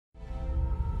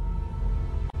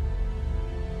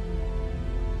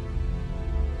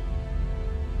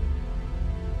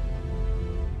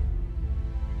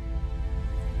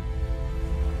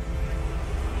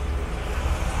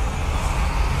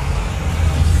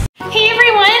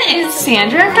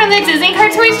Sandra from the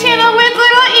DisneyCarToys channel with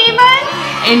little Ava.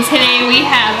 And today we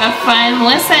have a fun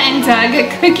Melissa and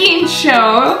Doug cooking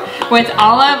show with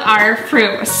all of our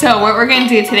fruit. So what we're going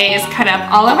to do today is cut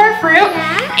up all of our fruit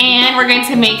and we're going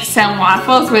to make some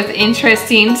waffles with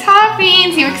interesting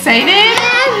toppings. You excited?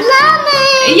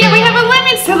 Lemon! Yeah, we have a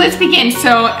lemon, so let's begin.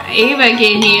 So Ava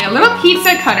gave me a little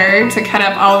pizza cutter to cut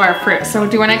up all of our fruit. So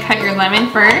do you want to cut your lemon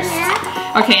first?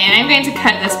 Yeah. Okay, and I'm going to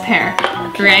cut this pear.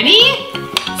 Ready,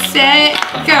 set,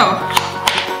 go.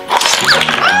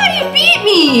 Oh, you beat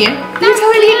me! You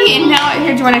totally beat me. And now,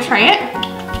 here, do you want to try it?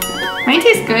 Mine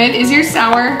tastes good. Is yours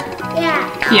sour?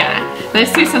 Yeah. Yeah.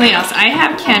 Let's do something else. I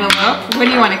have cantaloupe. What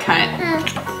do you want to cut?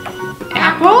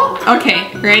 Apple?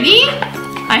 Okay, ready?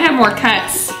 I have more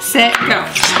cuts. Set, go.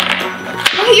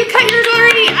 Oh, you cut yours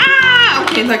already. Ah!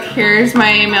 Okay, look, here's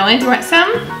my melon. Do you want some?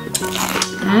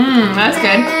 Mmm, that's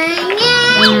good.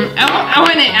 I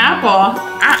want an apple.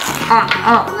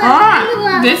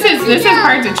 This is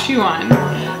hard to chew on.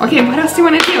 Okay, what else do you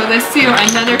want to do? Let's do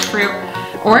another fruit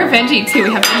or a veggie too.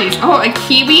 We have veggies. Oh, a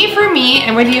kiwi for me.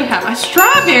 And what do you have? A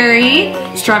strawberry.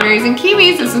 Strawberries and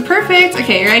kiwis. This is perfect.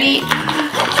 Okay, ready?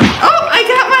 Oh, I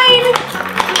got mine.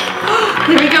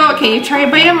 Here we go. Okay, you try a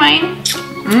bite of mine.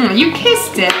 You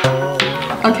kissed it.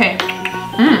 Okay.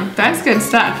 That's good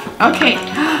stuff. Okay,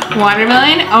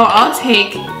 watermelon. Oh, I'll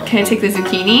take. Can I take the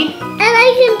zucchini? And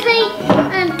I can take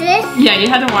this. Yeah, you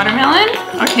have the watermelon?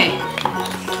 Okay.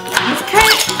 Let's cut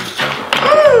it.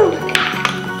 Woo!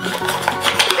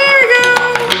 There we go.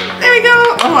 There we go.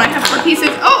 Oh, I have 4 pieces.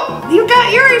 Oh, you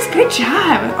got yours. Good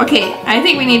job. Okay, I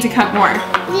think we need to cut more.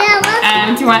 Yeah,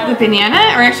 let's do you want the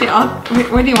banana? Or actually,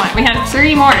 what do you want? We have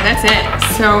 3 more. That's it.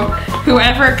 So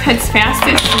whoever cuts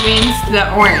fastest wins the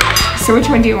orange. So which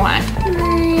one do you want?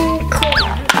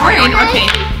 Orange, okay.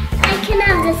 I can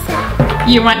have this one.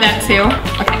 You want that too?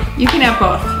 Okay, you can have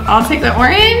both. I'll take the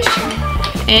orange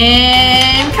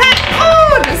and cut.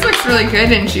 Oh, this looks really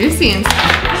good and juicy and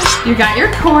stuff. You got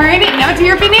your corn, now do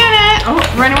your banana. Oh,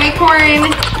 runaway corn.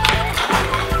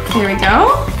 There we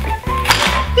go.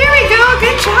 There we go,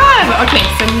 good job. Okay,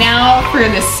 so now for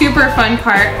the super fun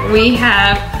part, we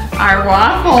have our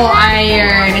waffle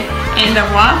iron. And the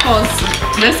waffles,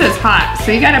 this is hot.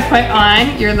 So you gotta put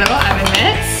on your little oven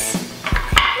mitts.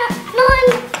 No,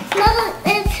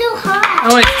 it's too hot.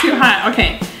 Oh, it's too hot.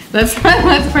 Okay, let's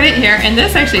put it here. And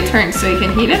this actually turns so you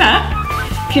can heat it up.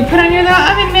 Okay, put on your little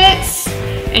oven mitts.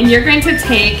 And you're going to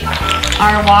take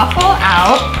our waffle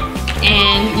out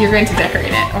and you're going to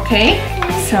decorate it, okay?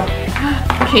 So,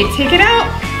 okay, take it out.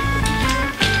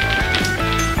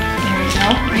 There we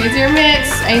go. Use your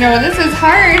mitts. I know this is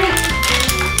hard.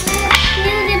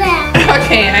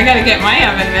 Okay, I gotta get my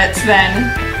oven mitts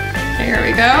then. Here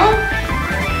we go.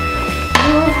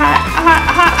 Ooh, hot, hot,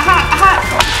 hot, hot, hot.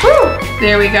 Woo!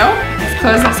 There we go. Let's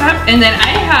close this up. And then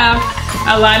I have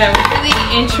a lot of really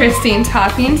interesting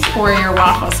toppings for your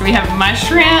waffle. So we have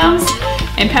mushrooms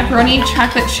and pepperoni,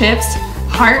 chocolate chips,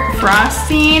 heart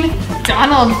frosting,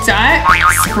 Donald Duck,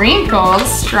 sprinkles,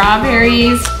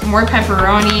 strawberries, more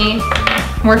pepperoni,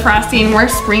 more frosting, more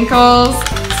sprinkles.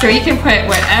 So you can put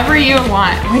whatever you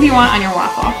want. What do you want on your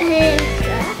waffle?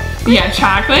 Yeah,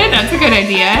 chocolate. That's a good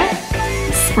idea.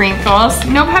 Sprinkles.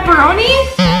 No pepperoni?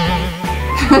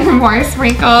 More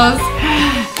sprinkles.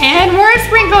 And more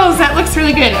sprinkles. That looks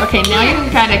really good. Okay, now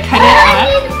you've got to cut it up.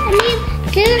 I need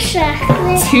 2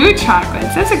 chocolates. 2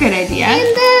 chocolates. That's a good idea.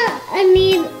 And I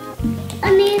need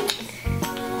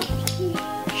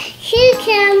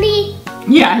candy.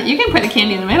 Yeah, you can put the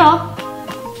candy in the middle.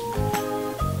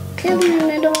 In the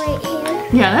middle right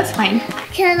here. Yeah, that's fine.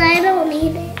 Because I don't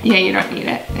need it. Yeah, you don't need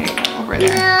it. There you go, over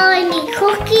there. Now I need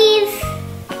cookies.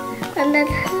 And then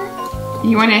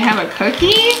you want to have a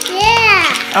cookie?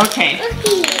 yeah. Okay.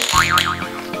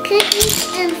 Cookies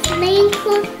and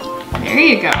sprinkles. There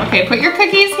you go. Okay, put your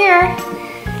cookies here.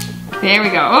 There we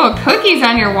go. Oh, cookies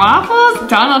on your waffles?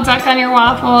 Donald Duck on your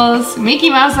waffles. Mickey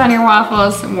Mouse on your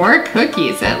waffles. More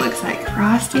cookies. That looks like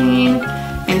frosting.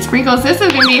 And sprinkles. This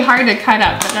is going to be hard to cut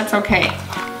up, but that's okay.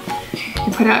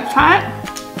 You put it up top.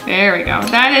 There we go.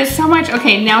 That is so much.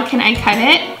 Okay, now can I cut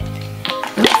it?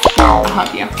 Oops. I'll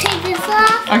help you. Take this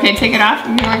off. Okay, take it off.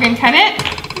 We're going to cut it?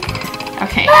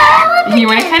 Okay. You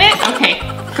want to cut it? Okay.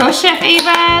 Go, Chef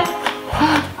Ava.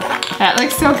 That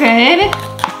looks so good.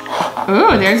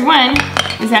 Ooh, there's one.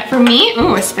 Is that for me?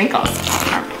 Ooh, with sprinkles.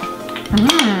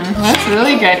 That's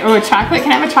really good. Ooh, chocolate.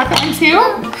 Can I have a chocolate one too?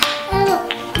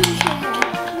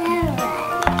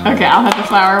 Okay, I'll have the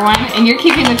flour one. And you're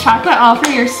keeping the chocolate all for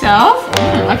yourself?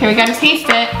 Okay, we gotta taste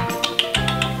it.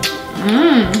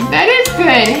 That is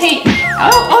good. Hey,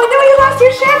 oh no, you lost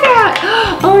your chef hat.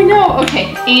 Oh no,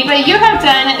 Okay, Ava, you have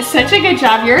done such a good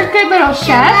job. You're a good little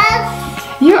chef.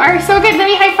 You are so good. Let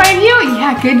me high five you.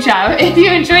 Yeah, good job. If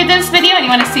you enjoyed this video and you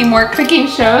want to see more cooking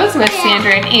shows with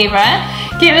Sandra and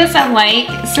Ava, give us a like,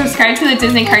 subscribe to the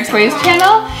DisneyCarToys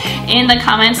channel, in the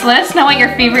comments let us know what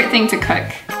your favorite thing to cook.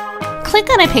 Click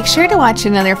on a picture to watch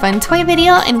another fun toy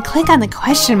video and click on the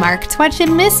question mark to watch a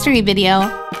mystery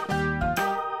video.